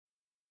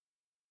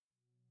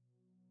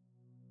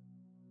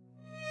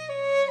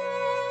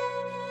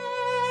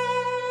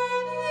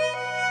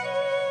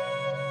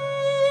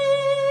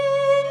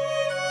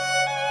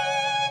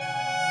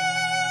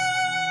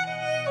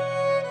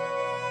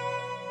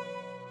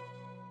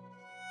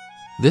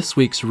This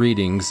week's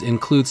readings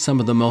include some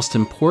of the most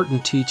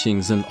important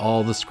teachings in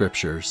all the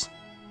Scriptures.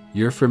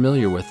 You're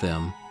familiar with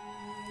them.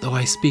 Though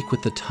I speak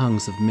with the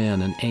tongues of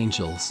men and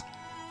angels,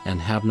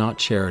 and have not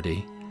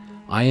charity,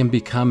 I am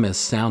become as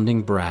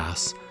sounding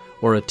brass,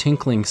 or a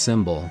tinkling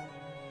cymbal.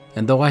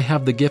 And though I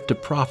have the gift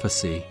of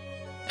prophecy,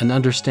 and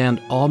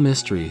understand all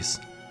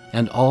mysteries,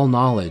 and all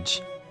knowledge,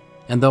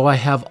 and though I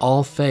have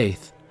all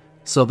faith,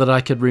 so that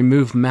I could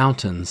remove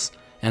mountains,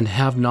 and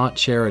have not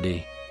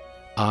charity,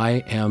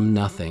 I am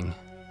nothing.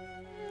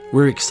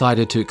 We're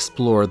excited to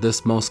explore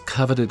this most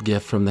coveted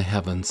gift from the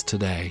heavens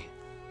today.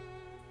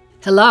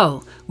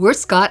 Hello, we're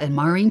Scott and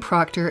Maureen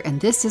Proctor,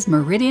 and this is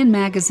Meridian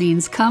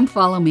Magazine's Come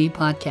Follow Me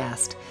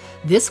podcast.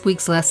 This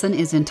week's lesson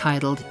is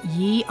entitled,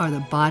 Ye Are the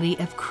Body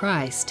of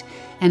Christ,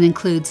 and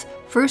includes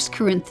 1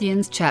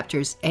 Corinthians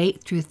chapters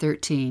 8 through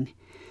 13.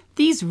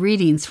 These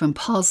readings from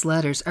Paul's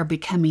letters are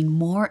becoming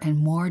more and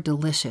more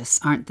delicious,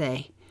 aren't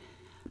they?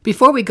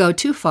 Before we go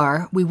too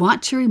far, we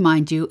want to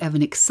remind you of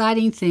an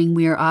exciting thing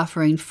we are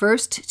offering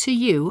first to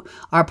you,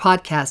 our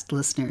podcast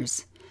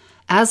listeners.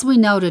 As we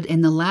noted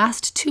in the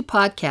last two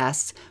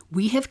podcasts,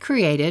 we have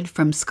created,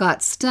 from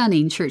Scott's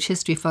stunning church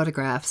history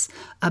photographs,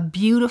 a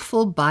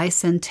beautiful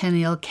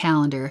bicentennial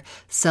calendar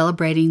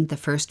celebrating the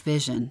first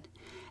vision.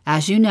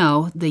 As you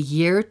know, the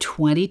year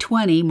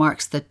 2020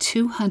 marks the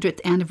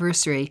 200th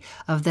anniversary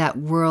of that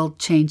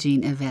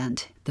world-changing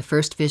event, the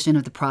first vision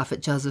of the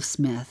prophet Joseph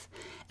Smith.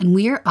 And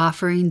we are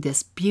offering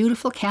this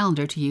beautiful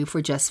calendar to you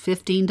for just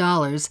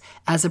 $15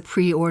 as a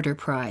pre-order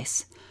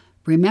price.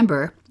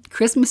 Remember,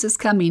 Christmas is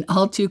coming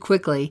all too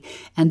quickly,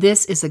 and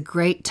this is a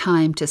great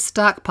time to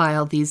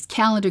stockpile these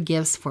calendar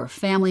gifts for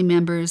family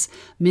members,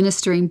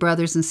 ministering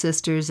brothers and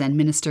sisters, and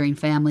ministering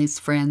families,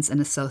 friends, and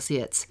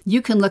associates.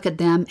 You can look at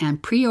them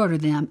and pre-order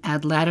them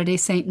at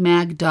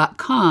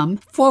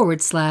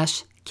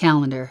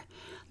latterdaysaintmag.com/calendar.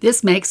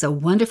 This makes a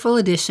wonderful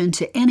addition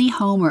to any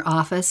home or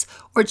office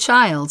or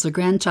child's or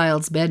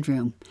grandchild's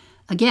bedroom.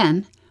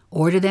 Again,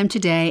 order them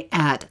today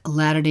at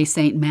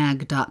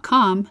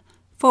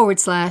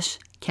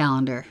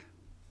latterdaysaintmag.com/calendar.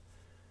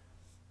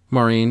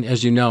 Maureen,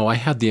 as you know, I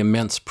had the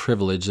immense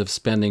privilege of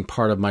spending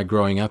part of my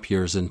growing up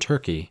years in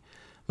Turkey.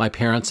 My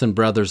parents and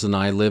brothers and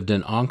I lived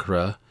in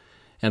Ankara,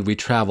 and we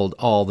traveled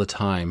all the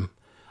time.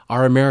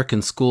 Our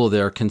American school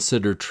there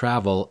considered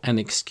travel an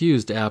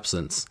excused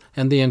absence,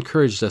 and they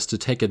encouraged us to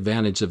take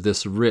advantage of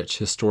this rich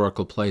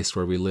historical place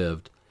where we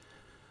lived.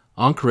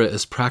 Ankara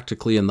is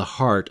practically in the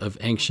heart of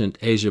ancient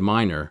Asia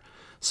Minor,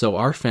 so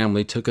our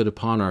family took it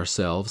upon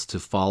ourselves to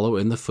follow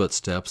in the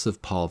footsteps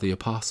of Paul the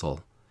Apostle.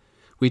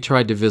 We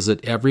tried to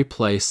visit every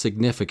place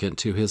significant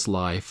to his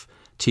life,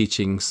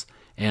 teachings,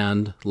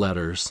 and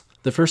letters.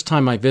 The first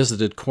time I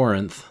visited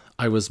Corinth,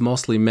 I was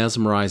mostly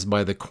mesmerized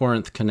by the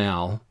Corinth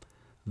Canal.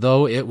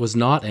 Though it was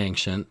not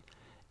ancient,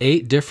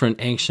 8 different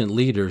ancient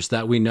leaders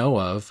that we know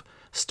of,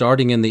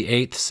 starting in the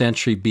 8th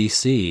century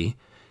BC,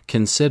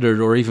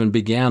 considered or even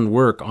began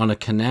work on a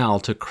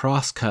canal to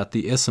cross-cut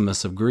the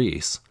Isthmus of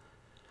Greece.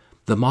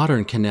 The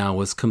modern canal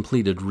was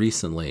completed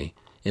recently,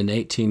 in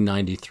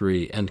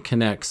 1893, and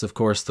connects, of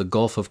course, the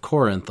Gulf of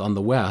Corinth on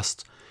the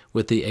west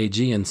with the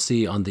Aegean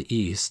Sea on the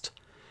east,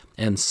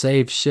 and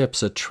saved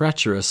ships a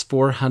treacherous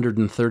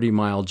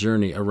 430-mile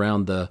journey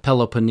around the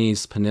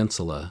Peloponnese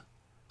Peninsula.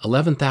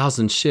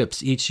 11,000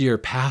 ships each year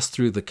pass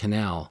through the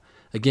canal.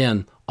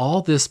 Again,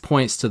 all this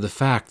points to the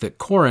fact that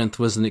Corinth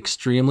was an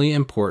extremely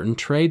important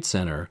trade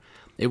center.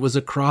 It was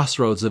a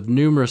crossroads of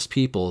numerous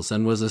peoples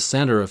and was a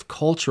center of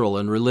cultural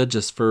and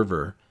religious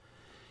fervor.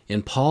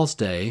 In Paul's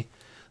day,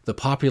 the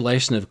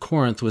population of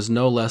Corinth was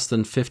no less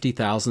than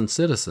 50,000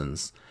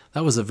 citizens.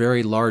 That was a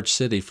very large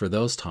city for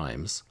those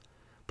times.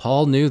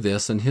 Paul knew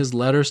this, and his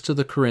letters to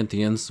the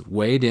Corinthians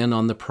weighed in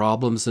on the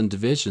problems and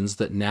divisions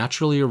that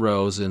naturally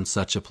arose in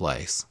such a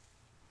place.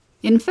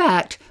 In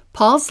fact,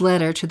 Paul's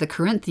letter to the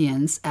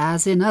Corinthians,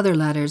 as in other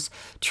letters,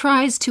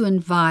 tries to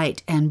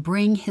invite and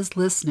bring his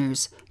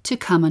listeners to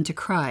come unto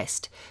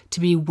Christ,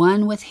 to be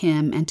one with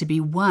him and to be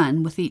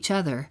one with each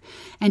other.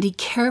 And he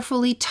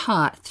carefully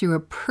taught through a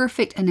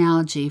perfect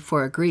analogy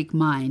for a Greek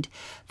mind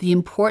the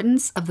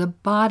importance of the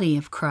body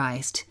of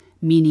Christ,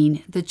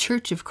 meaning the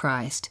Church of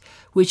Christ,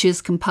 which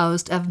is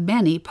composed of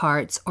many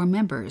parts or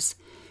members.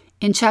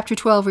 In chapter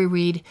 12 we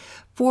read,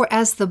 For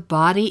as the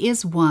body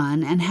is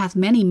one, and hath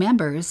many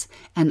members,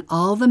 and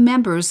all the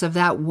members of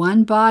that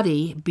one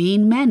body,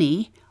 being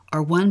many,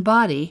 are one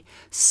body,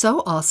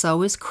 so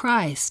also is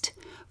Christ.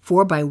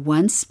 For by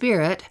one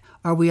Spirit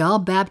are we all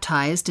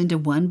baptized into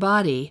one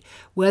body,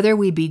 whether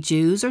we be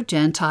Jews or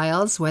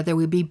Gentiles, whether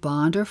we be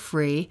bond or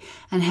free,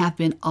 and have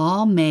been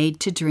all made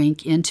to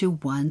drink into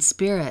one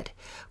Spirit.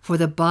 For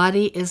the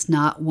body is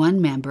not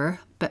one member,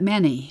 but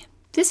many.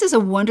 This is a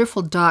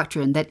wonderful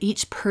doctrine that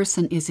each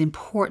person is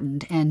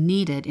important and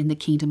needed in the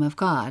kingdom of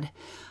God.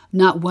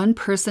 Not one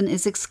person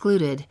is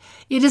excluded.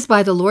 It is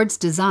by the Lord's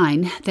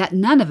design that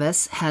none of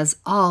us has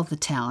all the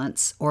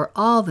talents or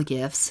all the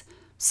gifts,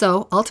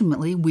 so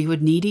ultimately we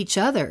would need each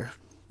other.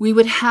 We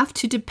would have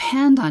to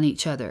depend on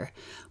each other.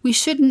 We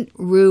shouldn't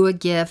rue a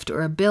gift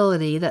or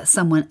ability that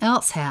someone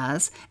else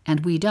has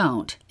and we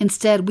don't.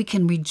 Instead, we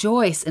can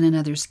rejoice in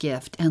another's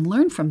gift and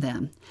learn from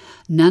them.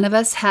 None of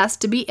us has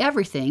to be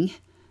everything,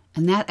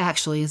 and that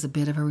actually is a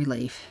bit of a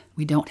relief.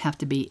 We don't have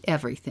to be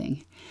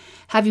everything.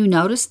 Have you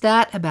noticed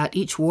that about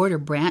each ward or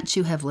branch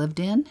you have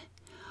lived in?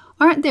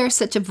 Aren't there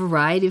such a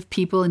variety of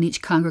people in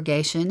each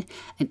congregation,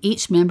 and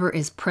each member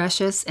is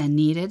precious and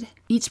needed?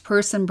 Each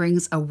person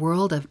brings a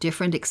world of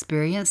different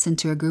experience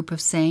into a group of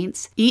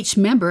saints. Each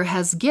member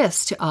has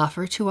gifts to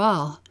offer to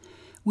all.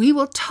 We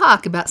will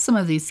talk about some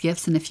of these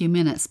gifts in a few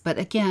minutes, but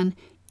again,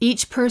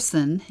 each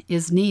person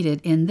is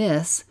needed in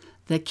this,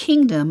 the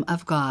kingdom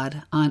of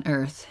God on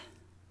earth.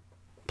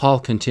 Paul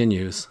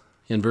continues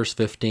in verse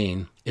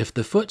 15, "If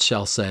the foot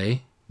shall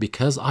say,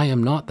 'Because I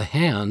am not the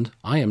hand,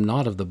 I am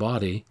not of the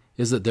body,'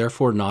 is it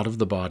therefore not of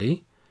the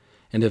body?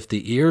 And if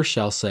the ear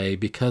shall say,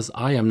 'Because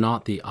I am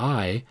not the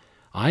eye,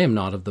 I am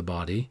not of the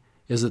body,'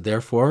 is it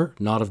therefore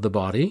not of the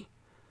body?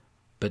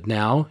 But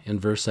now," in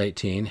verse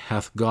 18,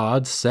 "hath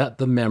God set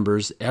the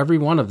members, every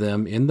one of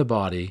them, in the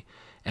body,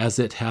 as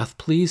it hath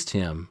pleased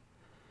him.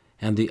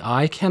 And the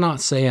eye cannot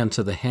say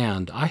unto the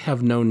hand, I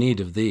have no need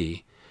of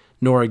thee,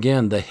 nor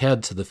again the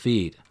head to the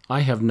feet,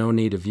 I have no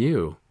need of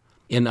you."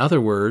 In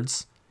other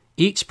words,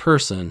 each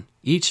person,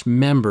 each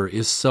member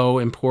is so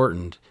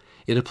important.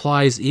 It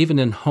applies even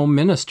in home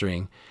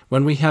ministering,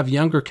 when we have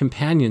younger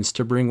companions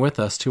to bring with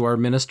us to our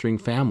ministering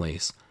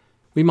families.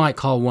 We might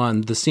call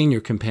one the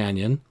senior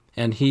companion,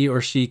 and he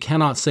or she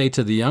cannot say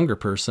to the younger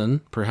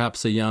person,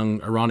 perhaps a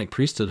young Aaronic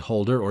priesthood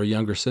holder or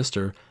younger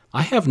sister,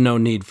 "I have no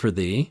need for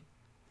thee."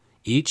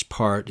 Each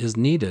part is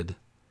needed.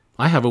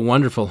 I have a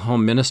wonderful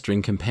home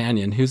ministering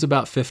companion who's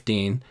about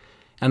 15,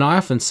 and I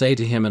often say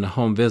to him in a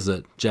home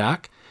visit,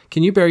 "Jack,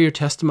 can you bear your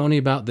testimony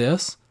about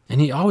this?" And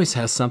he always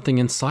has something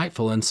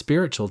insightful and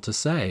spiritual to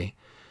say.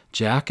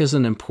 Jack is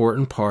an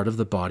important part of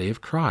the body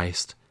of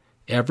Christ.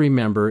 Every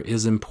member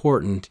is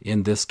important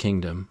in this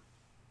kingdom.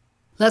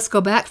 Let's go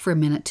back for a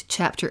minute to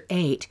chapter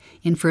 8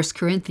 in 1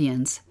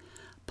 Corinthians.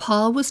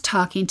 Paul was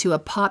talking to a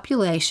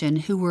population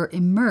who were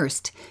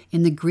immersed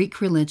in the Greek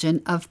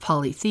religion of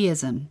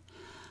polytheism.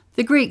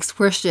 The Greeks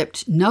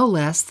worshipped no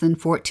less than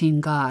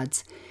 14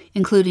 gods,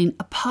 including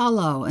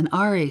Apollo and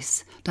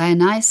Ares,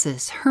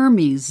 Dionysus,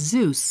 Hermes,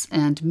 Zeus,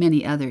 and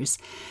many others,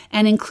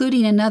 and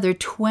including another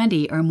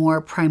 20 or more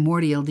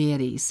primordial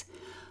deities.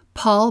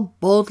 Paul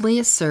boldly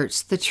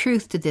asserts the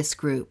truth to this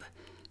group,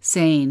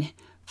 saying,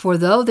 "For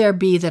though there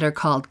be that are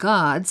called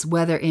gods,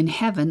 whether in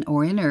heaven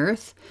or in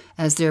earth,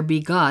 as there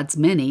be gods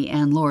many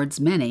and lords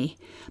many,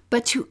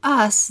 but to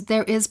us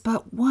there is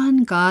but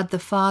one God the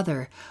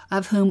Father,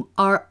 of whom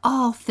are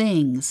all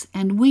things,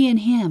 and we in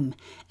him,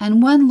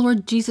 and one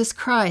Lord Jesus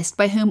Christ,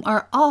 by whom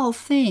are all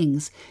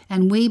things,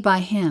 and we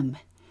by him."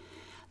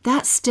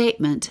 That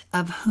statement,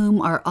 "of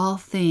whom are all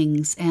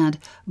things" and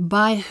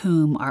 "by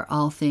whom are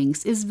all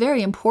things," is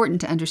very important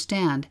to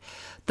understand.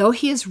 Though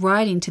he is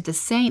writing to the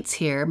saints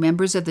here,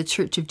 members of the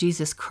Church of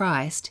Jesus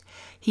Christ,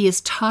 he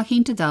is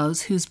talking to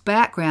those whose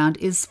background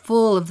is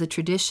full of the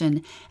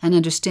tradition and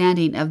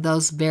understanding of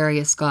those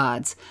various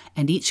gods,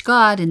 and each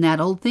god in that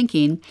old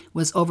thinking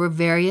was over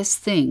various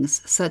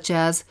things, such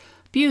as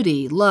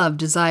beauty, love,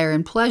 desire,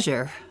 and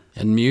pleasure.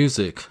 And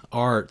music,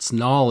 arts,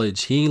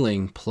 knowledge,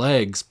 healing,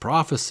 plagues,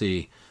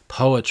 prophecy,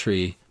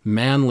 poetry,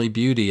 manly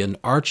beauty, and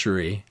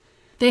archery.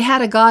 They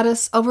had a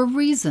goddess over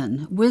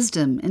reason,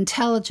 wisdom,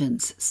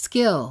 intelligence,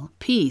 skill,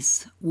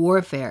 peace,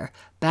 warfare,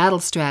 battle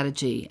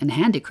strategy, and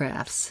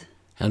handicrafts.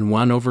 And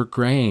one over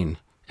grain,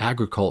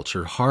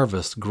 agriculture,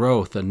 harvest,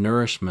 growth, and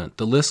nourishment.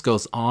 The list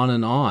goes on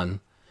and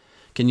on.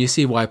 Can you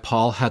see why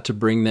Paul had to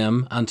bring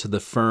them unto the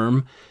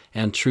firm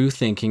and true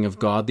thinking of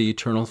God the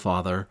Eternal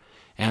Father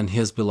and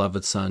his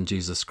beloved Son,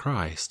 Jesus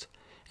Christ,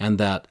 and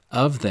that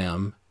of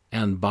them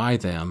and by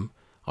them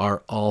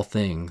are all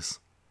things?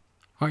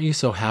 Aren't you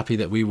so happy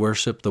that we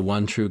worship the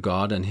one true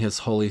God and his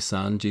holy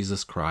Son,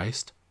 Jesus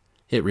Christ?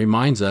 It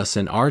reminds us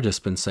in our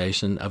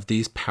dispensation of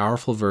these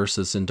powerful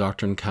verses in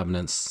Doctrine and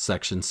Covenants,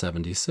 section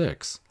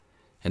 76.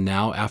 And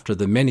now, after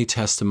the many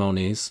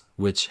testimonies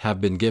which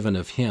have been given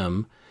of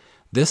him,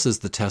 this is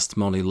the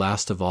testimony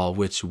last of all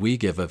which we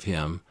give of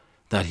him,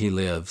 that he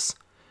lives.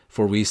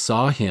 For we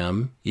saw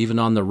him, even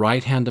on the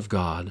right hand of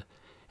God,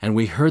 and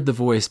we heard the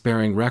voice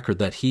bearing record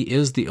that he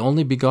is the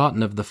only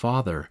begotten of the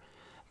Father,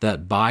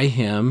 that by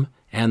him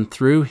and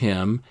through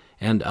him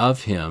and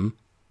of him,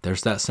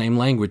 there's that same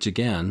language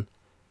again,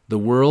 the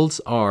worlds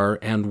are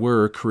and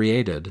were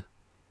created,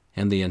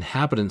 and the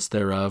inhabitants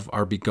thereof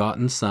are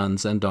begotten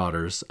sons and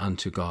daughters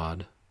unto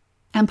God.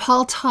 And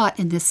Paul taught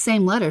in this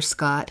same letter,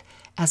 Scott,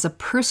 as a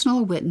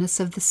personal witness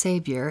of the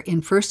Savior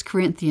in 1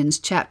 Corinthians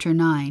chapter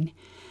 9,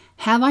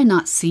 "Have I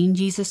not seen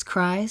Jesus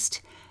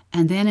Christ?"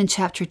 And then in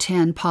chapter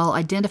 10, Paul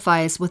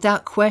identifies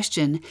without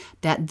question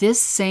that this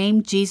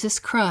same Jesus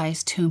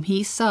Christ whom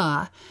he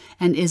saw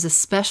and is a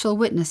special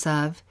witness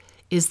of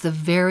is the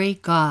very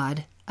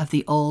God of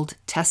the Old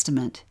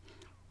Testament.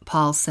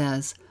 Paul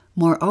says,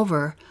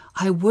 Moreover,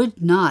 I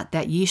would not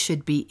that ye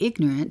should be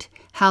ignorant,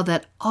 how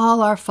that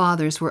all our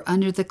fathers were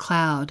under the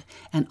cloud,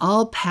 and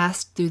all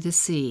passed through the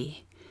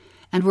sea,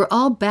 and were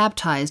all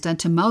baptized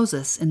unto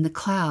Moses in the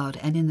cloud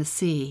and in the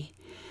sea,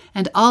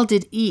 and all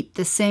did eat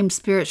the same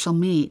spiritual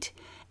meat,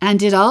 and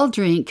did all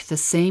drink the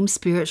same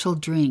spiritual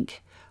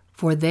drink,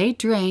 for they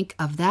drank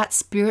of that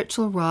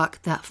spiritual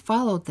rock that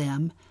followed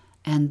them,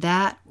 and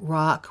that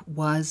rock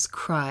was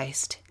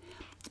Christ.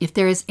 If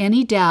there is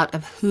any doubt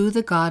of who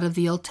the God of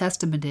the Old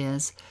Testament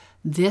is,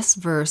 this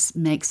verse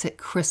makes it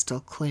crystal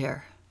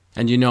clear.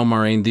 And you know,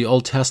 Maureen, the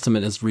Old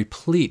Testament is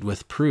replete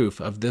with proof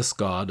of this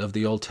God of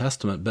the Old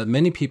Testament, but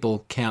many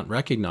people can't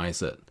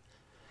recognize it.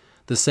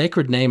 The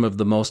sacred name of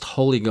the most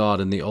holy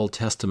God in the Old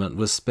Testament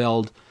was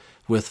spelled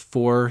with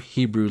 4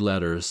 Hebrew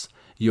letters,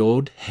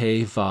 Yod,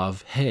 He,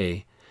 Vav,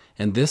 He,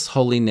 and this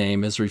holy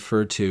name is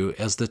referred to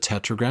as the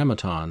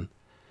Tetragrammaton.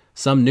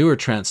 Some newer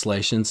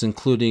translations,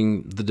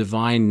 including the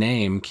Divine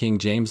Name King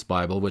James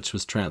Bible, which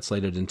was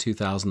translated in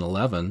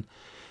 2011,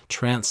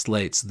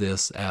 translates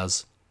this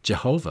as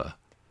Jehovah.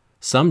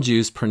 Some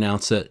Jews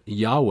pronounce it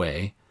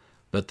Yahweh,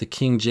 but the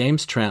King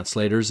James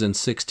translators in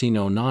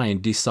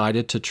 1609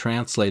 decided to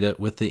translate it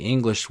with the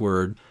English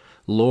word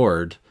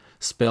Lord,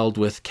 spelled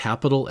with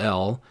capital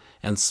L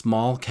and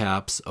small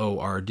caps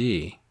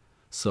O-R-D.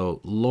 So,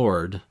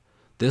 Lord.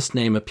 This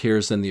name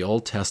appears in the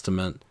Old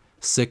Testament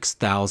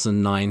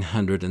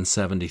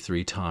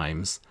 6,973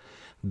 times.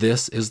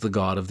 This is the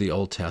God of the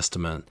Old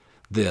Testament.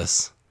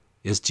 This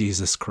is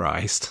Jesus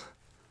Christ.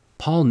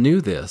 Paul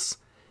knew this,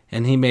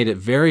 and he made it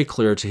very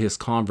clear to his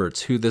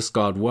converts who this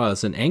God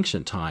was in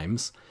ancient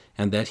times,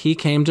 and that he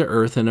came to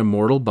earth in a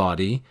mortal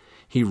body,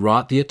 he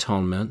wrought the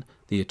atonement,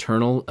 the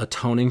eternal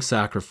atoning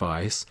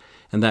sacrifice,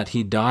 and that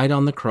he died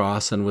on the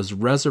cross and was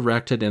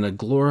resurrected in a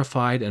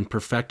glorified and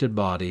perfected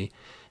body,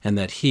 and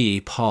that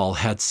he, Paul,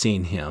 had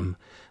seen him.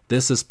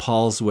 This is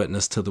Paul's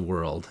witness to the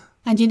world.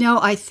 And you know,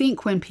 I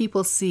think when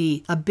people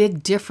see a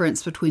big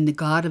difference between the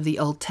God of the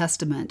Old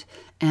Testament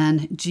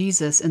and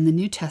Jesus in the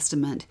New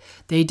Testament,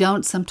 they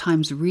don't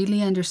sometimes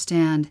really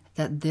understand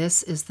that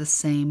this is the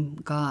same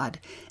God,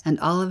 and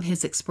all of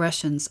his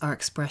expressions are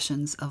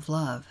expressions of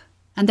love.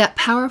 And that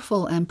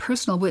powerful and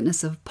personal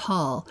witness of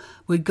Paul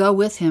would go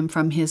with him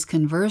from his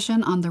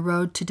conversion on the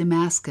road to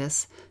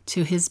Damascus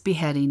to his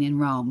beheading in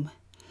Rome.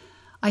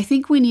 I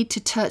think we need to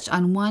touch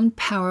on one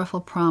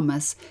powerful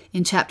promise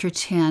in chapter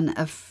 10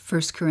 of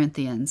 1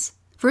 Corinthians.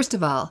 First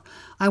of all,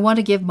 I want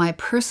to give my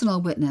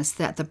personal witness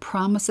that the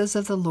promises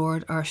of the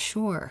Lord are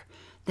sure.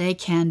 They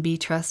can be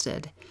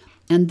trusted.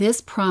 And this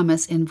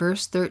promise in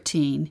verse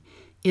 13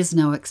 is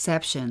no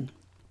exception.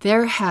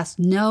 There hath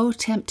no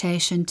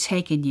temptation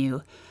taken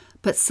you,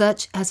 but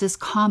such as is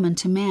common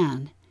to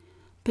man.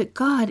 But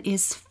God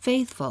is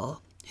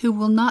faithful, who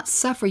will not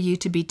suffer you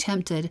to be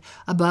tempted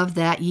above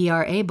that ye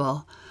are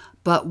able,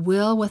 but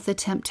will with the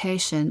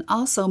temptation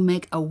also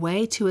make a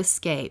way to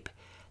escape,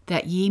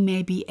 that ye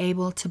may be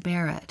able to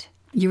bear it.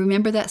 You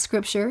remember that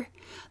scripture?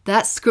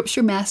 That's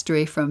scripture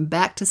mastery from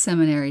back to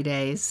seminary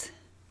days.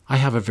 I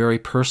have a very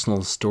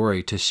personal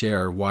story to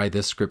share why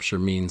this scripture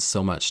means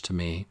so much to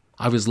me.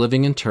 I was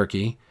living in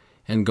Turkey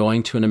and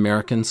going to an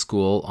American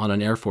school on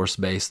an Air Force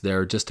base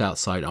there just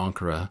outside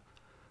Ankara.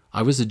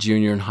 I was a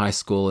junior in high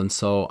school, and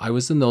so I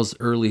was in those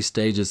early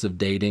stages of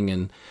dating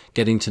and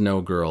getting to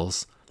know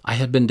girls. I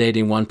had been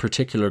dating one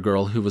particular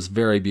girl who was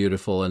very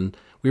beautiful, and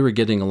we were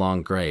getting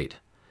along great.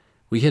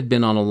 We had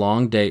been on a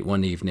long date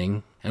one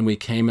evening, and we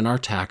came in our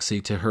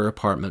taxi to her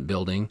apartment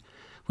building,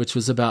 which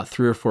was about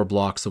 3 or 4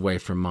 blocks away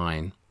from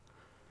mine.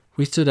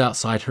 We stood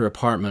outside her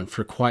apartment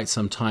for quite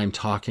some time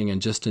talking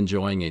and just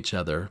enjoying each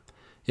other.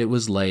 It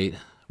was late.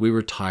 We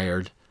were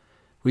tired.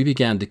 We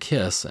began to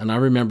kiss, and I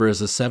remember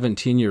as a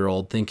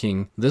 17-year-old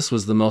thinking this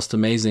was the most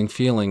amazing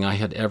feeling I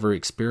had ever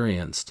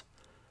experienced.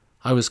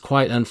 I was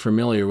quite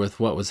unfamiliar with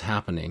what was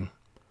happening.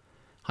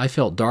 I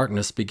felt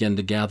darkness begin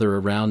to gather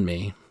around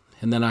me,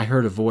 and then I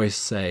heard a voice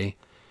say,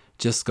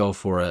 "Just go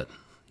for it.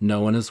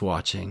 No one is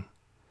watching."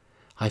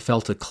 I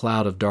felt a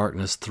cloud of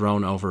darkness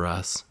thrown over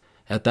us.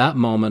 At that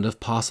moment of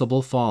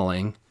possible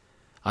falling,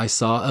 I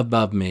saw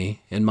above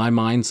me, in my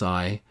mind's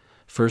eye,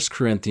 1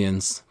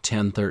 Corinthians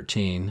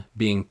 10:13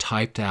 being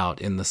typed out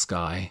in the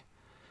sky.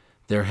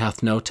 "There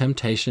hath no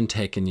temptation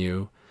taken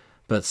you,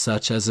 but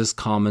such as is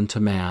common to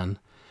man.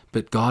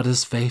 But God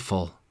is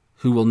faithful,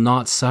 who will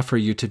not suffer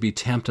you to be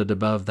tempted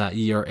above that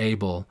ye are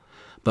able,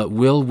 but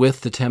will with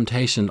the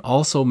temptation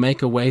also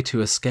make a way to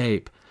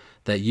escape,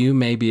 that you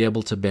may be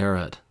able to bear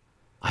it."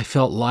 I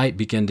felt light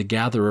begin to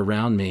gather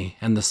around me,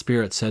 and the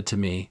Spirit said to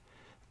me,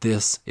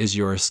 "This is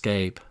your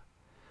escape."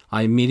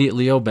 I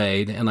immediately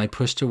obeyed, and I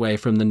pushed away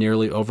from the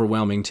nearly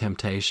overwhelming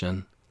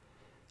temptation.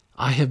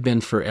 I have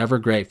been forever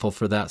grateful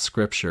for that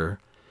scripture,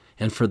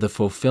 and for the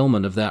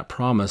fulfillment of that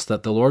promise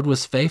that the Lord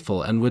was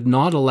faithful and would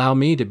not allow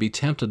me to be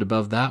tempted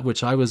above that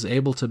which I was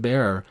able to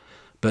bear,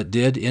 but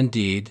did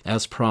indeed,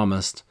 as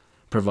promised,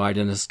 provide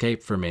an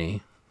escape for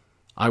me.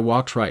 I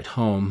walked right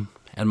home,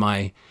 and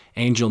my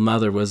angel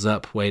mother was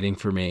up waiting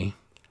for me.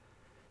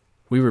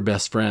 We were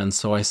best friends,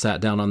 so I sat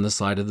down on the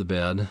side of the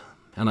bed.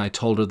 and I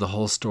told her the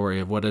whole story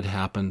of what had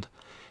happened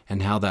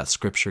and how that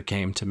scripture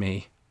came to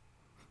me.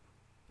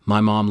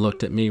 My mom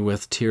looked at me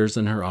with tears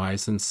in her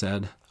eyes and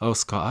said, "Oh,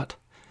 Scott,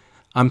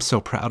 I'm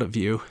so proud of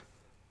you."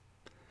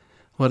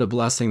 What a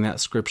blessing that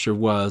scripture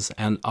was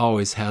and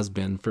always has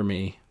been for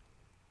me.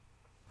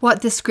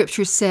 What the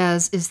scripture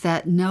says is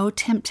that no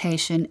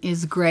temptation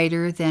is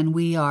greater than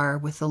we are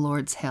with the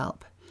Lord's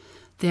help.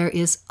 There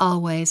is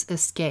always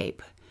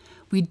escape.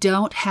 We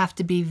don't have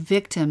to be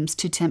victims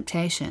to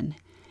temptation.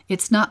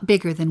 It's not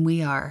bigger than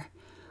we are.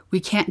 We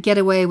can't get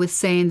away with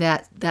saying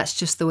that that's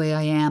just the way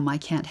I am, I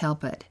can't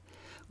help it.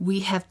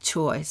 We have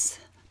choice.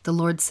 The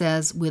Lord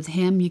says, with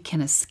Him you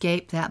can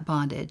escape that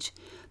bondage.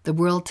 The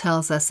world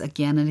tells us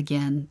again and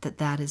again that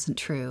that isn't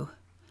true.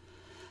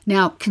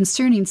 Now,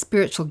 concerning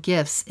spiritual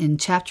gifts in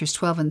chapters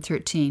 12 and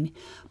 13,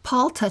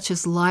 Paul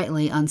touches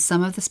lightly on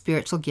some of the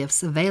spiritual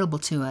gifts available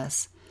to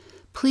us.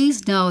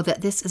 Please know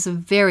that this is a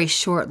very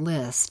short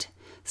list.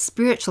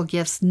 Spiritual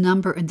gifts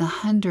number in the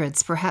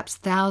hundreds, perhaps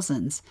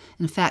thousands.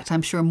 In fact,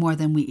 I'm sure more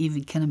than we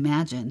even can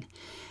imagine.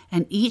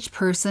 And each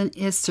person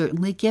is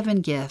certainly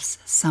given gifts.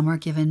 Some are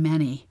given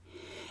many.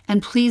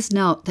 And please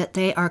note that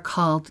they are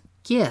called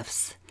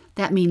gifts.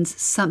 That means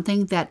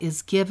something that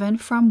is given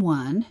from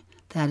one,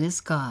 that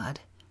is God,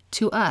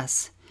 to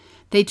us.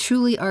 They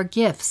truly are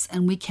gifts,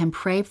 and we can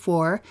pray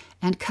for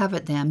and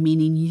covet them,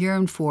 meaning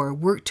yearn for,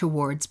 work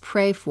towards,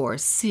 pray for,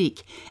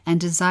 seek, and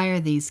desire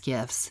these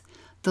gifts.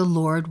 The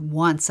Lord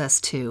wants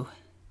us to.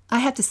 I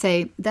have to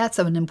say, that's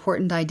an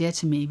important idea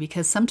to me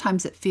because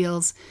sometimes it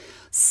feels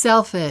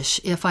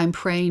selfish if I'm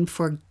praying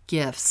for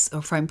gifts or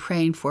if I'm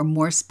praying for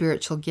more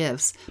spiritual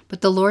gifts.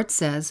 But the Lord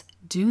says,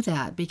 do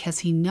that because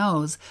He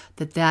knows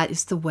that that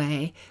is the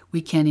way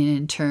we can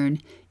in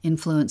turn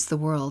influence the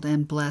world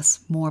and bless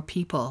more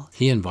people.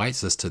 He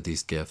invites us to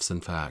these gifts, in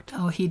fact.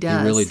 Oh, He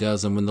does. He really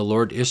does. And when the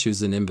Lord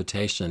issues an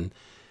invitation,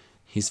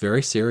 He's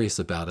very serious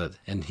about it,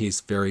 and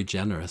He's very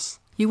generous.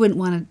 You wouldn't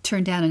want to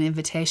turn down an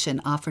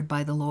invitation offered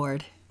by the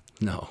Lord.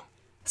 No.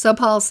 So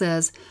Paul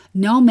says,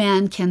 no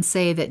man can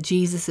say that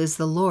Jesus is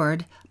the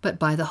Lord, but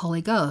by the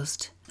Holy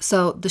Ghost.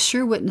 So the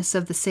sure witness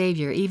of the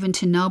Savior, even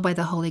to know by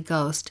the Holy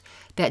Ghost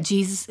that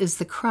Jesus is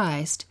the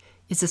Christ,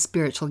 is a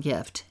spiritual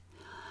gift.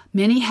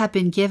 Many have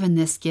been given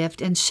this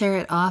gift and share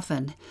it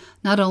often,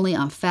 not only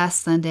on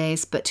fast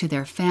Sundays, but to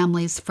their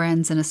families,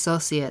 friends, and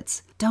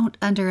associates. Don't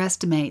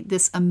underestimate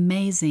this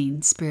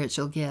amazing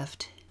spiritual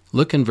gift.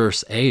 Look in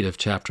verse 8 of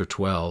chapter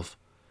 12.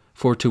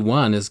 For to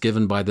one is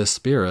given by the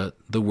Spirit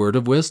the word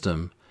of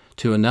wisdom,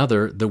 to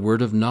another the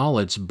word of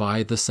knowledge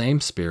by the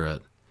same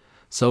Spirit.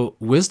 So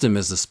wisdom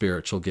is a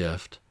spiritual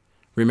gift.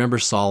 Remember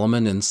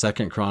Solomon in 2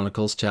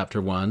 Chronicles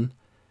chapter 1?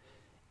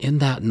 In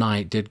that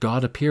night did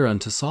God appear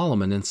unto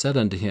Solomon and said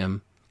unto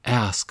him,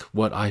 Ask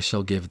what I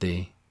shall give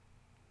thee.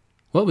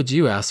 What would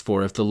you ask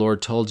for if the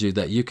Lord told you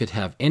that you could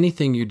have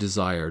anything you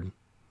desired?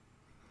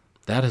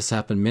 That has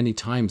happened many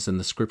times in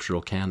the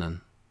scriptural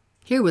canon.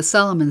 Here was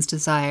Solomon's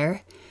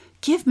desire.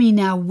 Give me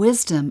now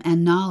wisdom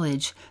and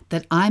knowledge,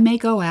 that I may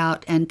go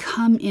out and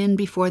come in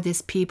before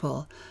this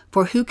people.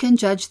 For who can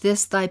judge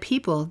this thy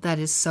people that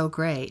is so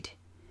great?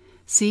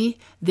 See,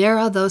 there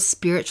are those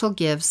spiritual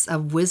gifts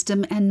of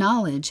wisdom and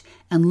knowledge,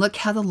 and look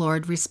how the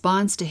Lord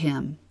responds to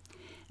him.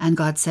 And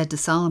God said to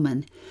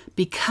Solomon,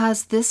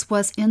 Because this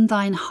was in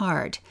thine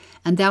heart,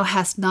 and thou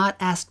hast not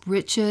asked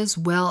riches,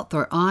 wealth,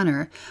 or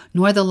honor,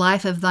 nor the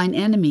life of thine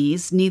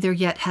enemies, neither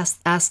yet hast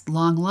asked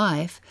long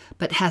life,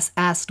 but hast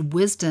asked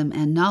wisdom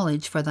and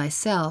knowledge for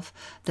thyself,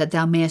 that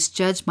thou mayest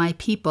judge my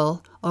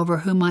people, over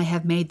whom I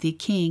have made thee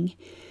king,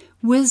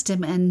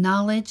 wisdom and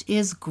knowledge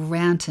is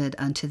granted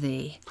unto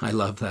thee. I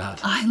love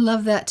that. I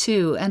love that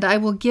too. And I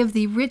will give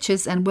thee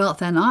riches and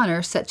wealth and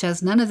honor, such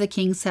as none of the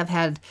kings have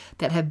had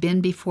that have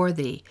been before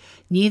thee.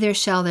 Neither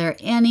shall there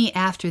any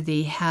after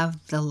thee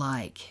have the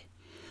like.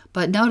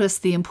 But notice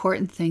the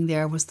important thing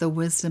there was the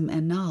wisdom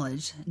and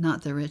knowledge,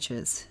 not the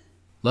riches.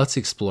 Let's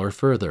explore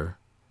further.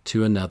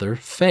 To another,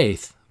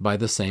 faith by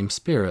the same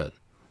Spirit.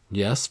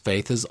 Yes,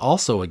 faith is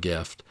also a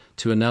gift.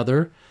 To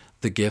another,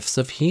 the gifts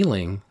of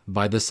healing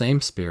by the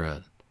same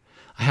Spirit.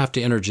 I have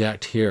to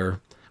interject here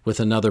with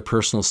another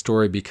personal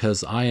story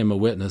because I am a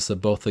witness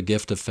of both the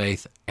gift of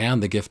faith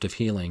and the gift of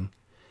healing.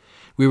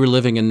 We were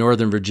living in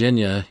Northern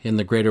Virginia in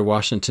the greater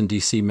Washington,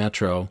 D.C.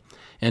 metro,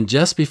 and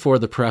just before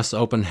the press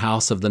open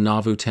house of the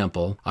Nauvoo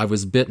Temple, I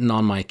was bitten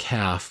on my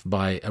calf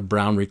by a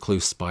brown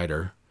recluse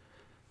spider.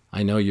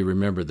 I know you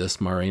remember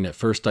this, Maureen. At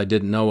first I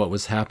didn't know what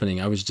was happening.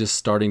 I was just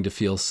starting to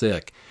feel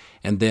sick,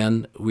 and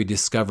then we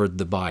discovered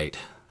the bite.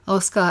 Oh,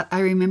 Scott,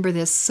 I remember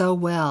this so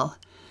well.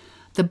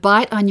 The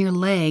bite on your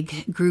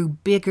leg grew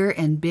bigger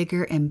and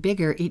bigger and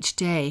bigger each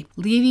day,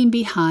 leaving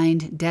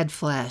behind dead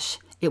flesh.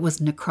 It was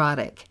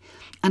necrotic.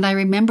 And I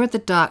remember the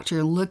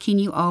doctor looking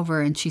you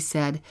over, and she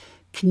said,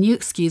 Can you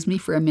excuse me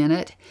for a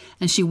minute?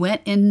 And she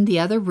went in the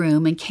other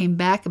room and came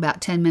back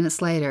about 10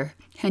 minutes later.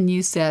 And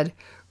you said,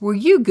 Were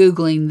you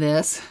Googling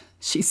this?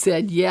 She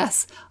said,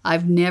 Yes,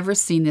 I've never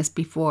seen this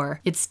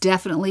before. It's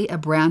definitely a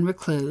brown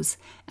recluse,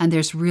 and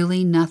there's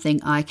really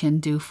nothing I can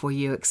do for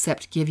you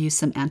except give you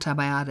some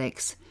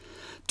antibiotics.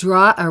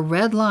 Draw a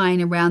red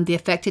line around the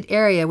affected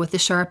area with the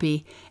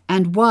Sharpie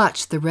and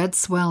watch the red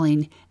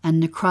swelling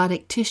and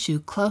necrotic tissue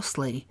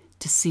closely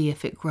to see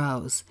if it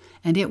grows.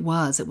 And it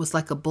was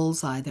like a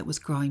bullseye that was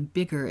growing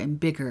bigger and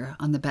bigger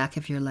on the back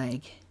of your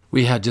leg.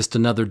 We had just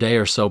another day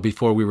or so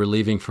before we were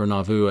leaving for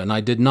Nauvoo, and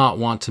I did not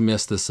want to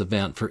miss this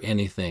event for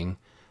anything.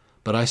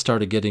 But I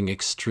started getting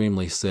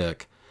extremely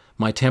sick.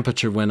 My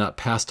temperature went up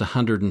past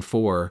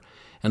 104,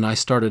 and I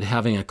started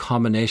having a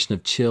combination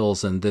of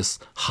chills and this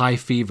high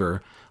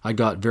fever. I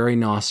got very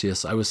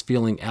nauseous. I was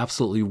feeling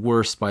absolutely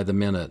worse by the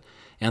minute,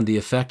 and the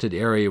affected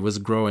area was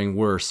growing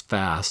worse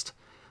fast.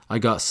 I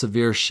got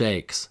severe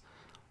shakes.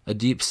 A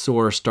deep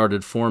sore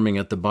started forming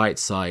at the bite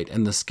site,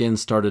 and the skin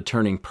started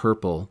turning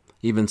purple.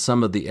 Even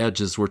some of the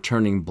edges were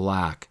turning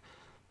black,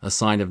 a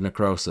sign of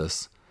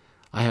necrosis.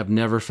 I have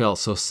never felt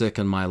so sick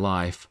in my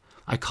life.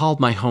 I called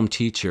my home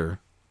teacher,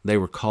 they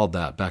were called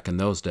that back in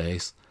those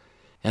days,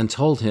 and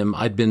told him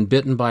I'd been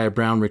bitten by a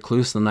brown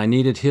recluse and I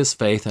needed his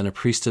faith and a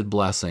priesthood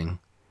blessing.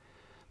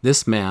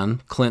 This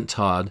man, Clint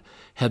Todd,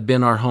 had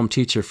been our home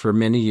teacher for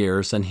many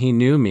years, and he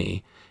knew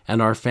me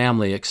and our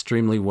family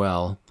extremely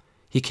well.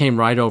 He came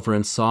right over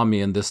and saw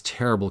me in this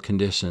terrible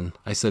condition.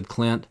 I said,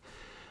 "Clint,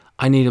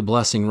 I need a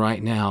blessing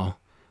right now.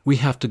 We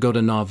have to go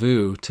to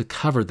Nauvoo to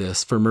cover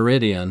this for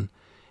Meridian,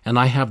 and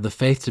I have the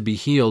faith to be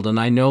healed, and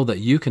I know that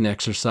you can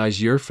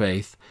exercise your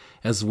faith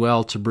as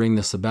well to bring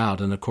this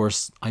about." And of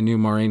course, I knew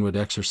Maureen would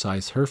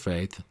exercise her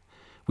faith.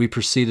 We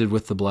proceeded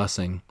with the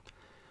blessing.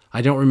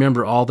 I don't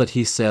remember all that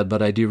he said,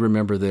 but I do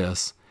remember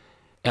this.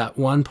 At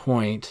one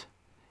point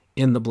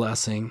in the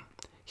blessing,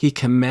 he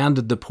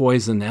commanded the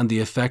poison and the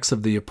effects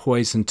of the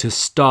poison to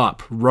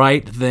stop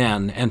right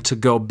then and to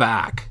go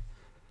back.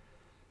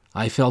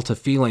 I felt a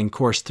feeling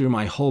course through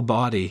my whole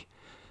body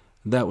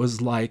that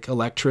was like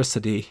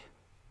electricity.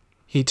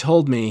 He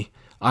told me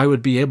I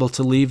would be able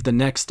to leave the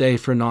next day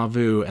for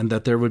Nauvoo and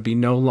that there would be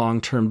no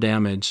long-term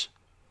damage.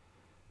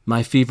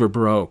 My fever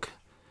broke.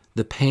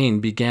 The pain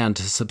began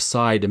to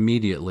subside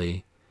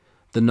immediately.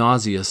 The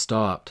nausea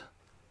stopped.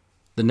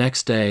 The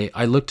next day,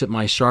 I looked at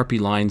my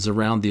Sharpie lines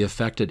around the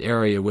affected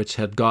area, which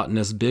had gotten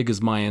as big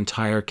as my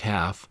entire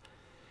calf,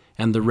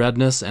 and the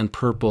redness and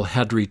purple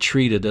had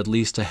retreated at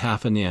least a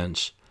half an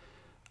inch.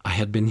 I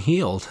had been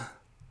healed.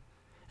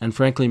 And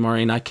frankly,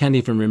 Maureen, I can't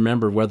even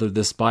remember whether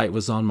this bite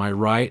was on my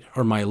right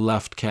or my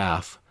left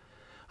calf.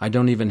 I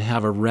don't even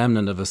have a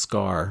remnant of a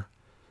scar.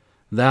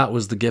 That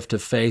was the gift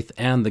of faith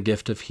and the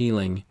gift of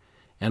healing,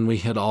 and we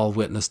had all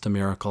witnessed a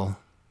miracle.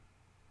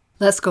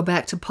 Let's go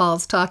back to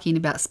Paul's talking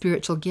about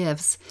spiritual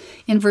gifts.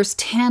 In verse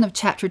 10 of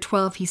chapter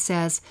 12, he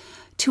says,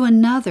 "To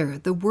another,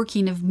 the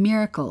working of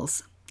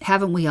miracles."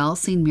 Haven't we all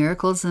seen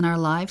miracles in our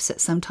lives at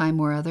some time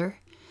or other?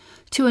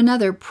 To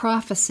another,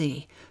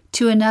 prophecy.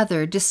 To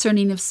another,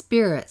 discerning of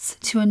spirits.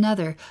 To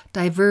another,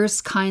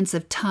 diverse kinds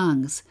of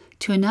tongues.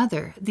 To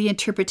another, the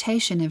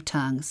interpretation of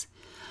tongues.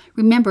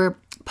 Remember,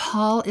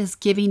 Paul is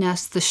giving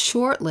us the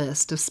short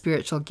list of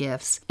spiritual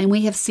gifts, and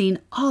we have seen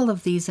all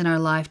of these in our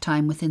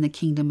lifetime within the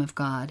kingdom of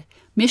God.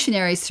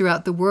 Missionaries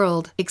throughout the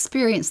world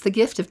experience the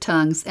gift of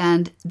tongues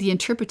and the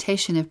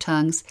interpretation of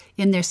tongues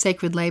in their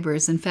sacred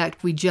labors. In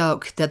fact, we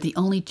joke that the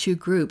only two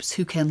groups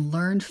who can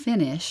learn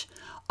Finnish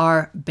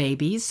are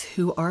babies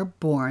who are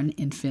born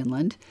in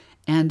Finland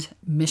and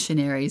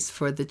missionaries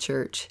for the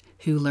church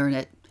who learn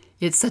it.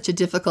 It's such a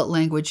difficult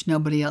language,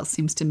 nobody else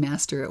seems to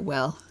master it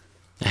well.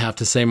 I have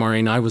to say,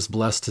 Maureen, I was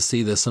blessed to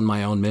see this in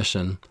my own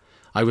mission.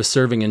 I was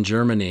serving in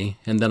Germany,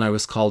 and then I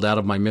was called out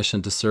of my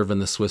mission to serve in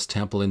the Swiss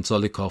temple in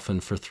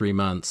Zollikofen for 3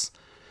 months.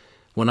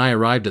 When I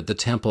arrived at the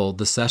temple,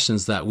 the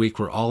sessions that week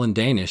were all in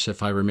Danish,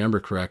 if I remember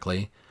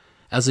correctly.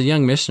 As a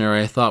young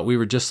missionary, I thought we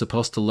were just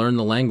supposed to learn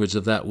the language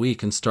of that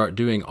week and start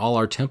doing all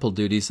our temple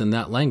duties in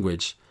that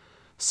language.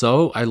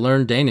 So I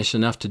learned Danish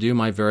enough to do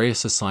my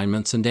various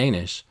assignments in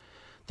Danish.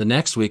 The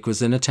next week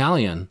was in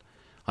Italian.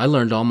 I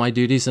learned all my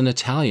duties in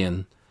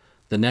Italian.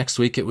 The next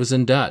week it was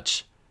in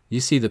Dutch. You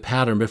see the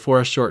pattern.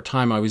 Before a short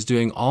time, I was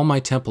doing all my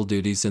temple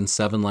duties in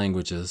 7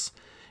 languages,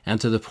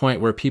 and to the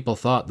point where people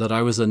thought that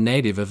I was a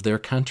native of their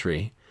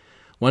country.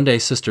 One day,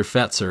 Sister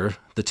Fetzer,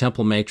 the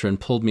temple matron,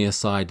 pulled me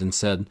aside and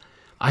said,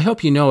 "I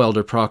hope you know,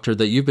 Elder Proctor,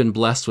 that you've been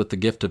blessed with the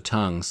gift of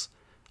tongues."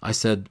 I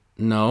said,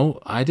 "No,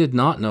 I did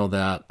not know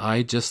that.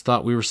 I just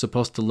thought we were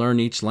supposed to learn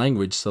each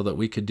language so that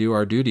we could do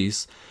our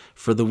duties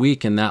for the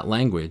week in that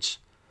language."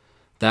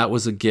 That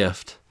was a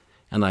gift,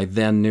 and I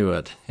then knew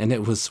it, and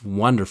it was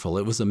wonderful.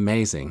 It was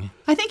amazing.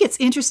 I think it's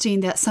interesting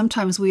that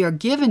sometimes we are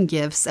given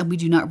gifts and we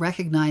do not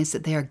recognize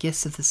that they are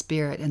gifts of the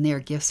Spirit and they are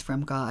gifts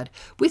from God.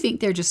 We think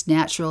they're just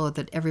natural,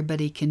 that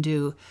everybody can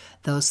do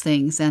those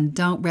things, and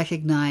don't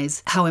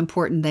recognize how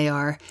important they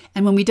are.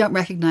 And when we don't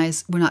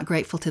recognize, we're not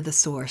grateful to the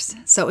source.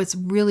 So it's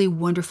really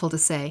wonderful to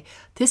say,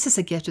 this is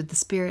a gift of the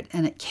Spirit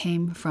and it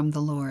came from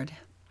the Lord.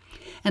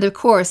 And of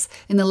course,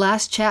 in the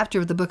last chapter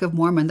of the Book of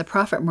Mormon, the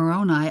prophet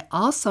Moroni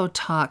also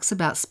talks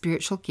about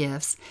spiritual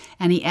gifts,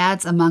 and he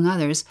adds, among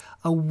others,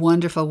 a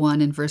wonderful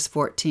one in verse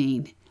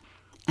 14.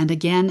 "And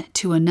again,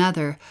 to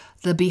another,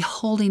 the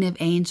beholding of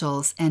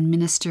angels and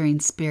ministering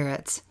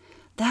spirits,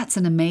 That's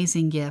an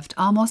amazing gift,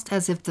 almost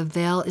as if the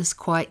veil is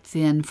quite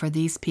thin for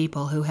these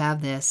people who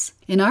have this.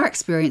 In our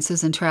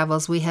experiences and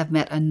travels, we have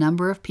met a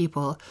number of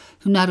people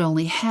who not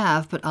only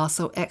have, but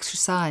also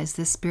exercise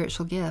this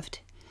spiritual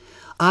gift.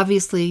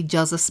 Obviously,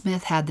 Joseph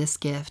Smith had this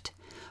gift.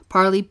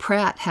 Parley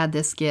Pratt had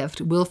this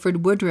gift.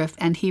 Wilford Woodruff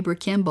and Heber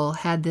Kimball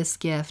had this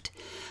gift.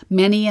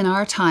 Many in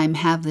our time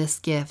have this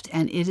gift,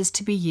 and it is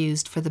to be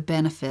used for the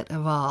benefit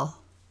of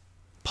all.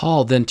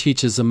 Paul then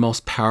teaches a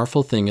most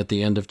powerful thing at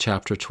the end of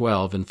chapter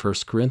 12 in 1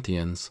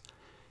 Corinthians.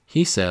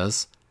 He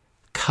says,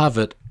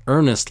 covet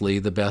earnestly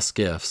the best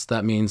gifts.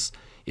 That means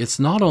it's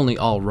not only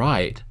all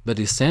right, but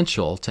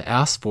essential to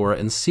ask for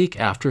and seek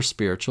after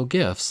spiritual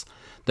gifts,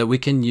 that we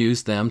can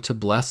use them to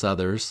bless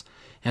others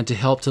and to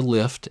help to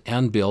lift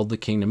and build the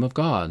kingdom of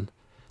God.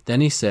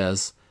 Then he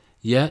says,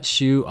 yet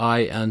shew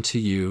I unto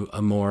you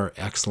a more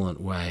excellent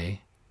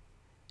way.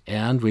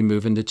 And we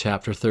move into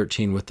chapter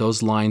 13 with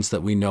those lines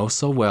that we know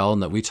so well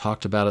and that we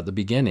talked about at the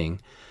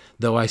beginning.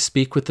 Though I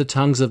speak with the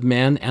tongues of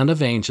men and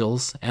of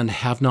angels and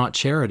have not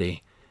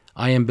charity,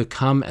 I am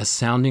become as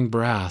sounding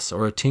brass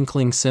or a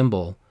tinkling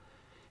cymbal.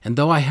 And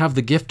though I have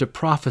the gift of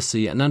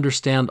prophecy and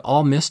understand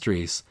all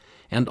mysteries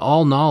and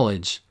all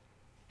knowledge,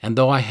 and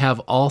though I have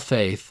all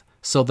faith,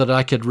 so that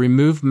I could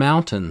remove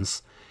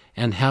mountains,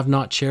 and have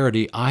not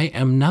charity, I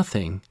am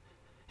nothing.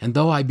 And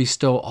though I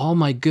bestow all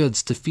my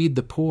goods to feed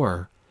the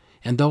poor,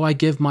 and though I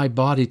give my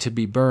body to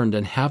be burned,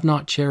 and have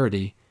not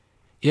charity,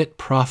 it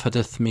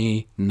profiteth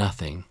me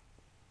nothing.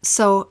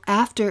 So,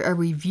 after a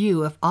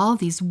review of all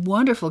these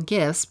wonderful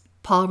gifts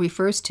Paul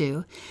refers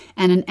to,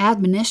 and an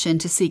admonition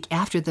to seek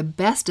after the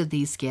best of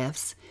these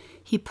gifts,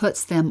 he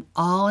puts them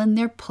all in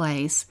their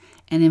place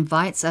and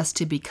invites us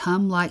to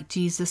become like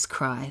Jesus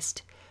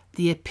Christ,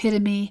 the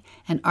epitome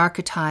and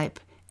archetype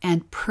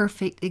and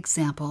perfect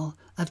example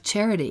of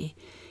charity.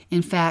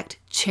 In fact,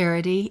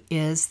 charity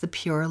is the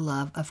pure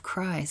love of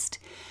Christ.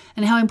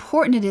 And how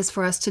important it is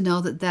for us to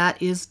know that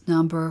that is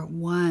number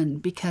one,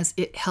 because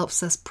it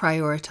helps us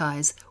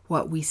prioritize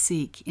what we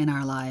seek in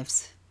our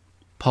lives.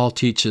 Paul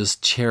teaches,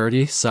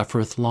 charity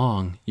suffereth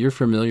long. You're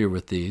familiar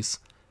with these.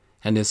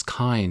 And is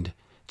kind.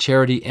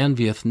 Charity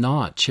envieth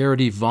not.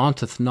 Charity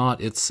vaunteth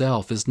not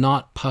itself, is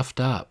not puffed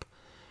up,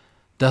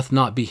 doth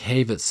not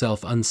behave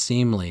itself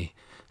unseemly,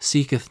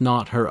 seeketh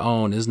not her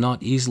own, is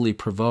not easily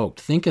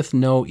provoked, thinketh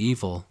no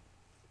evil.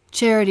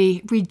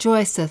 Charity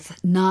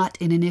rejoiceth not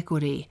in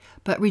iniquity,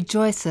 but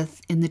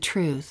rejoiceth in the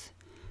truth,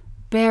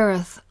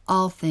 beareth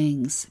all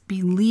things,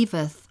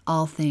 believeth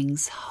all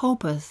things,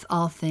 hopeth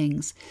all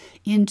things,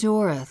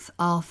 endureth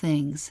all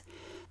things.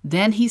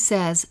 Then he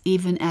says,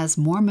 even as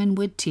Mormon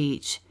would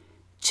teach,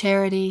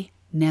 charity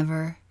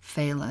never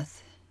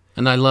faileth.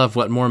 And I love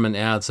what Mormon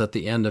adds at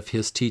the end of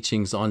his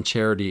teachings on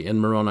charity in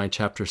Moroni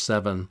chapter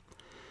 7.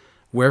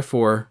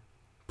 Wherefore,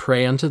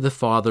 pray unto the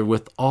Father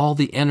with all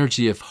the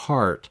energy of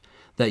heart,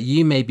 that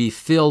ye may be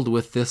filled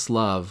with this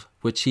love,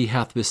 which he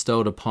hath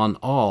bestowed upon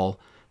all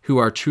who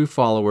are true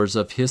followers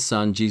of his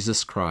Son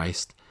Jesus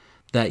Christ,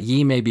 that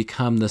ye may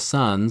become the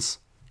sons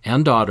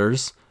and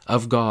daughters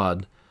of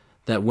God,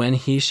 that when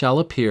he shall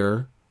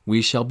appear,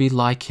 we shall be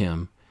like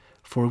him,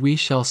 for we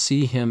shall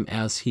see him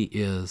as he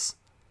is.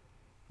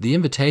 The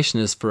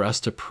invitation is for us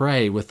to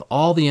pray with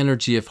all the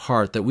energy of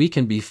heart that we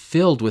can be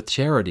filled with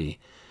charity.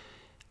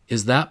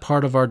 Is that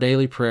part of our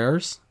daily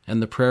prayers and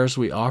the prayers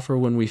we offer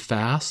when we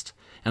fast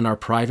and our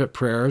private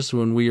prayers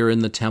when we are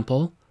in the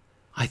temple?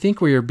 I think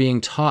we are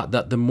being taught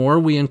that the more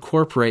we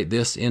incorporate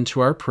this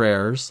into our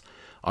prayers,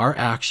 our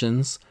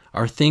actions,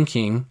 our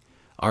thinking,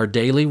 our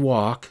daily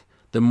walk,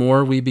 the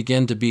more we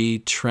begin to be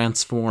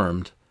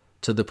transformed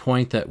to the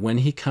point that when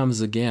he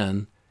comes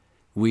again,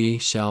 we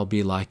shall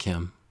be like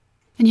him.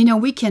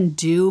 And we can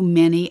do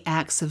many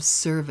acts of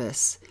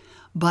service,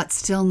 but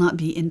still not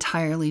be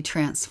entirely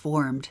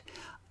transformed.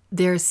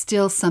 There's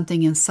still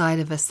something inside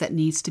of us that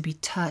needs to be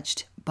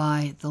touched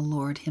by the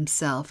Lord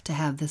himself to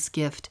have this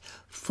gift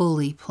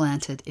fully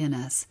planted in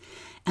us.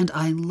 And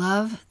I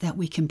love that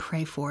we can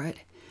pray for it.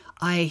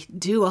 I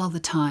do all the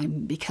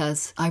time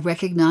because I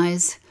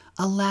recognize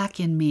a lack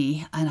in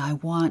me and I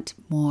want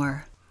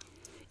more.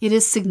 It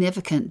is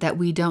significant that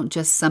we don't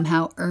just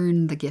somehow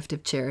earn the gift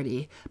of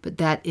charity, but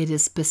that it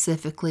is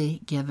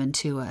specifically given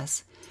to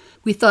us.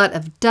 We thought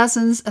of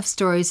dozens of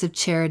stories of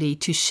charity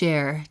to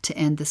share to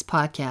end this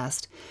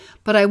podcast,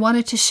 but I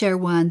wanted to share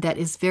one that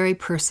is very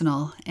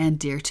personal and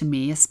dear to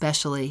me,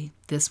 especially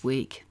this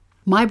week.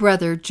 My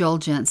brother, Joel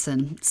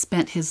Jensen,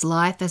 spent his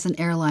life as an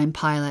airline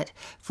pilot,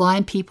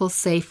 flying people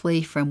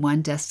safely from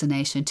one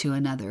destination to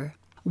another.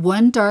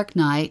 One dark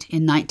night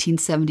in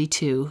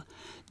 1972,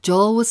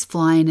 Joel was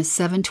flying a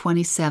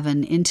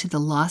 727 into the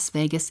Las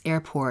Vegas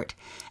airport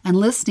and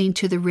listening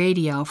to the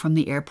radio from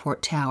the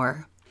airport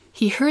tower.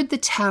 He heard the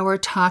tower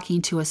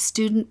talking to a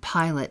student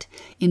pilot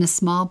in a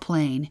small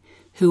plane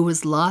who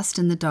was lost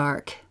in the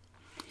dark.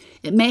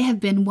 It may have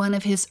been one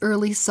of his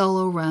early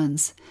solo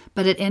runs,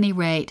 but at any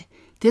rate,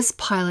 this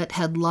pilot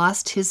had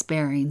lost his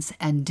bearings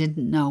and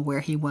didn't know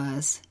where he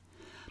was.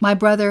 My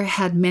brother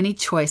had many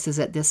choices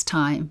at this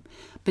time,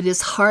 but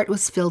his heart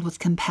was filled with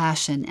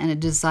compassion and a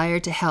desire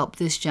to help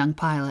this young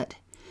pilot.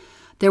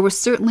 There was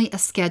certainly a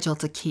schedule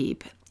to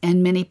keep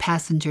and many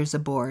passengers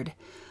aboard,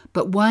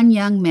 but one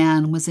young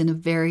man was in a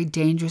very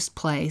dangerous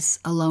place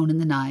alone in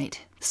the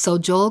night. So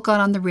Joel got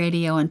on the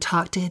radio and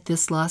talked to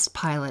this lost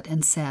pilot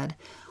and said,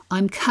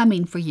 "I'm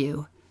coming for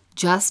you.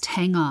 Just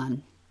hang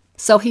on."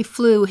 So he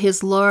flew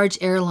his large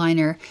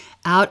airliner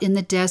out in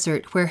the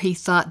desert where he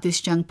thought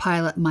this young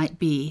pilot might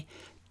be,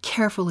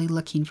 carefully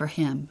looking for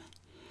him.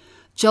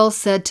 Joel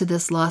said to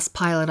this lost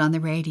pilot on the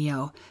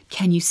radio,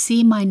 "Can you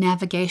see my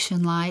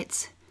navigation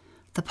lights?"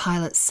 The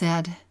pilot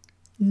said,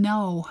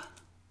 "No."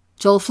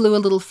 Joel flew a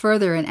little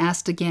further and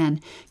asked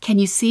again, "Can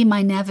you see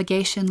my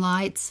navigation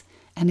lights?"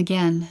 And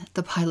again,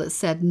 the pilot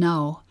said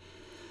no.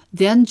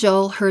 Then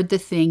Joel heard the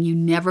thing you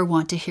never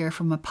want to hear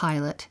from a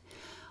pilot.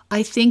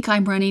 "I think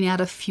I'm running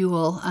out of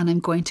fuel and I'm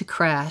going to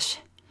crash."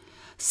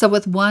 So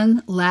with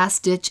one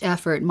last-ditch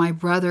effort, my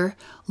brother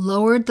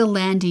lowered the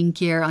landing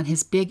gear on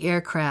his big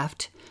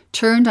aircraft,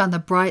 turned on the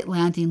bright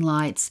landing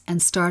lights,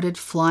 and started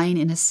flying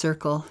in a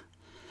circle.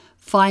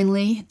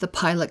 Finally, the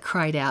pilot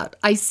cried out,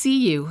 "I see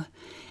you!"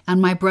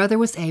 And my brother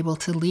was able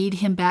to lead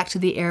him back to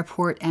the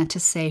airport and to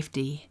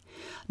safety.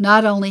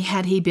 Not only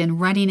had he been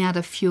running out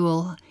of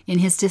fuel in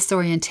his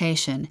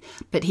disorientation,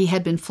 but he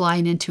had been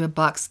flying into a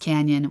box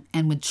canyon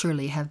and would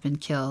surely have been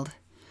killed.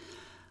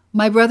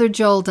 My brother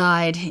Joel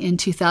died in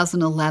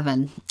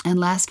 2011, and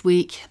last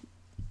week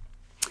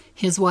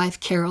his wife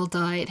Carol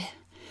died.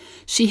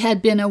 She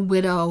had been a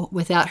widow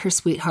without her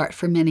sweetheart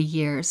for many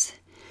years.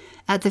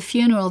 At the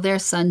funeral, their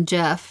son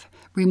Jeff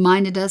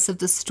reminded us of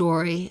the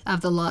story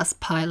of the lost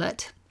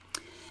pilot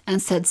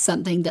and said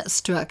something that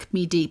struck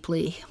me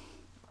deeply.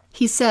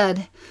 He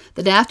said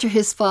that after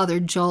his father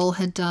Joel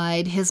had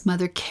died, his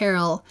mother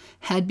Carol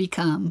had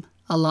become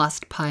a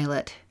lost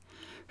pilot.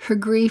 Her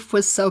grief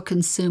was so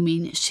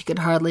consuming she could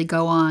hardly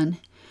go on.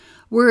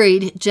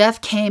 Worried, Jeff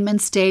came and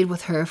stayed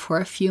with her for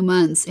a few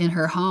months in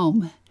her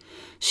home.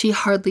 She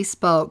hardly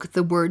spoke,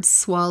 the words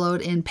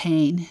swallowed in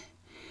pain.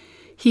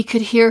 He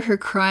could hear her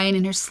crying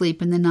in her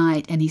sleep in the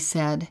night, and he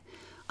said,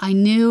 "I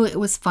knew it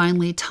was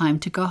finally time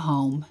to go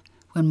home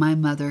when my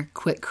mother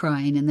quit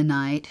crying in the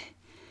night."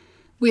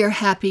 We are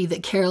happy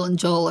that Carol and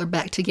Joel are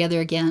back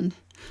together again,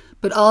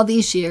 but all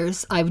these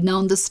years I've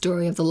known the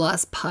story of the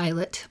lost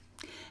pilot,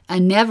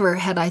 and never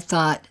had I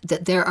thought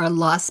that there are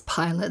lost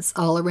pilots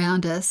all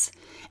around us,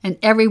 and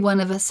every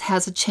one of us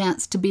has a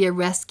chance to be a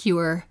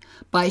rescuer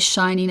by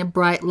shining a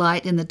bright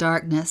light in the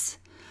darkness.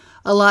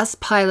 A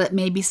lost pilot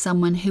may be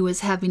someone who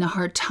is having a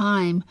hard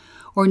time,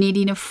 or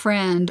needing a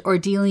friend, or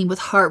dealing with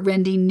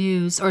heart-rending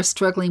news, or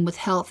struggling with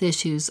health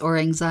issues or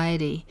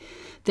anxiety.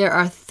 There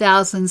are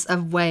thousands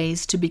of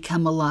ways to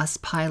become a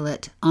lost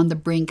pilot on the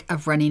brink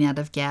of running out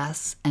of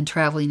gas and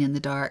traveling in the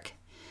dark.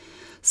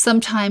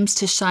 Sometimes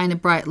to shine a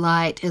bright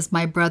light, as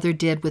my brother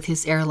did with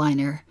his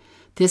airliner,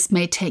 this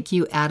may take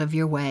you out of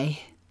your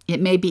way.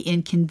 It may be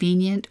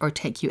inconvenient or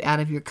take you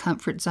out of your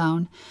comfort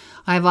zone.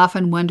 I've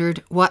often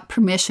wondered what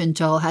permission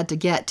Joel had to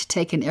get to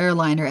take an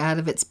airliner out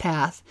of its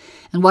path,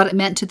 and what it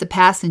meant to the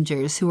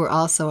passengers who were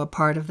also a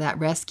part of that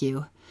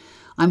rescue.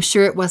 I'm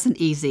sure it wasn't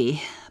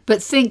easy,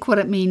 but think what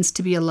it means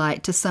to be a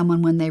light to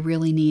someone when they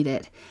really need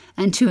it,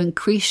 and to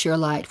increase your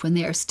light when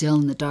they are still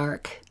in the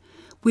dark.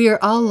 We are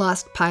all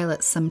lost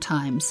pilots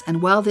sometimes,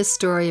 and while this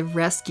story of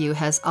rescue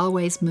has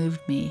always moved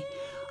me,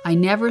 I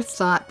never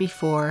thought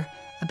before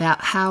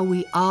about how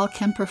we all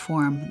can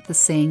perform the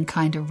same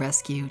kind of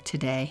rescue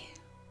today.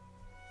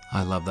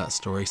 I love that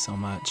story so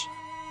much.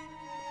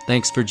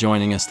 Thanks for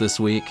joining us this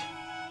week.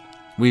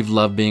 We've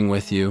loved being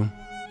with you.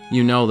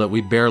 You know that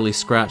we barely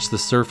scratched the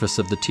surface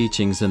of the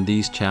teachings in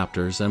these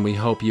chapters, and we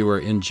hope you are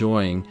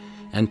enjoying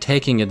and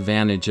taking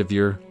advantage of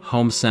your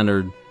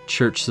home-centered,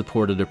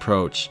 church-supported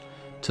approach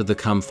to the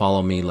Come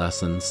Follow Me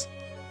lessons.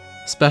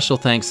 Special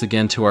thanks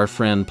again to our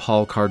friend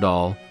Paul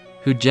Cardall,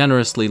 who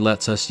generously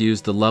lets us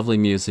use the lovely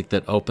music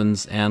that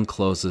opens and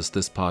closes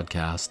this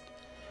podcast.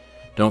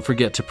 Don't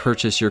forget to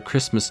purchase your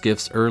Christmas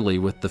gifts early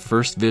with the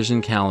First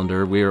Vision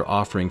calendar we are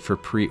offering for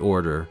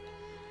pre-order.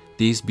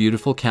 These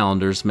beautiful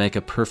calendars make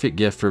a perfect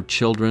gift for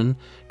children,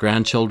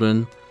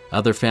 grandchildren,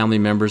 other family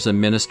members,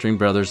 and ministering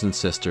brothers and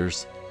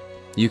sisters.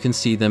 You can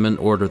see them and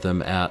order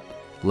them at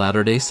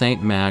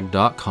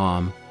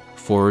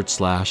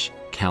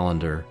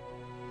latterdaysaintmag.com/calendar.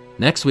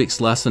 Next week's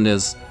lesson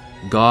is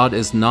God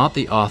is not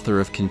the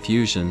author of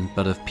confusion,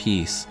 but of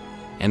peace,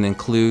 and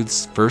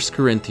includes 1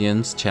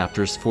 Corinthians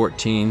chapters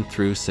 14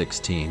 through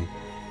 16.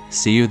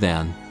 See you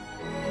then.